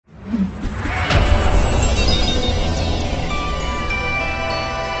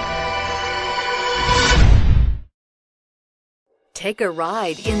Take a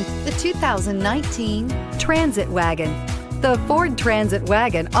ride in the 2019 Transit Wagon. The Ford Transit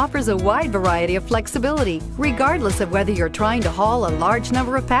Wagon offers a wide variety of flexibility, regardless of whether you're trying to haul a large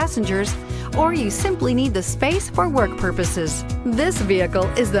number of passengers or you simply need the space for work purposes. This vehicle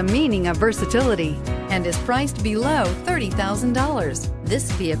is the meaning of versatility and is priced below $30,000.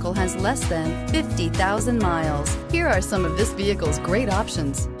 This vehicle has less than 50,000 miles. Here are some of this vehicle's great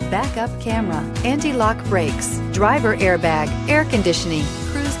options: backup camera, anti-lock brakes, driver airbag, air conditioning,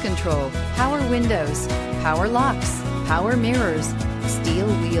 cruise control, power windows, power locks, power mirrors, steel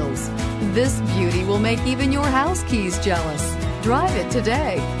wheels. This beauty will make even your house keys jealous. Drive it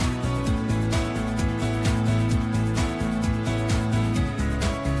today.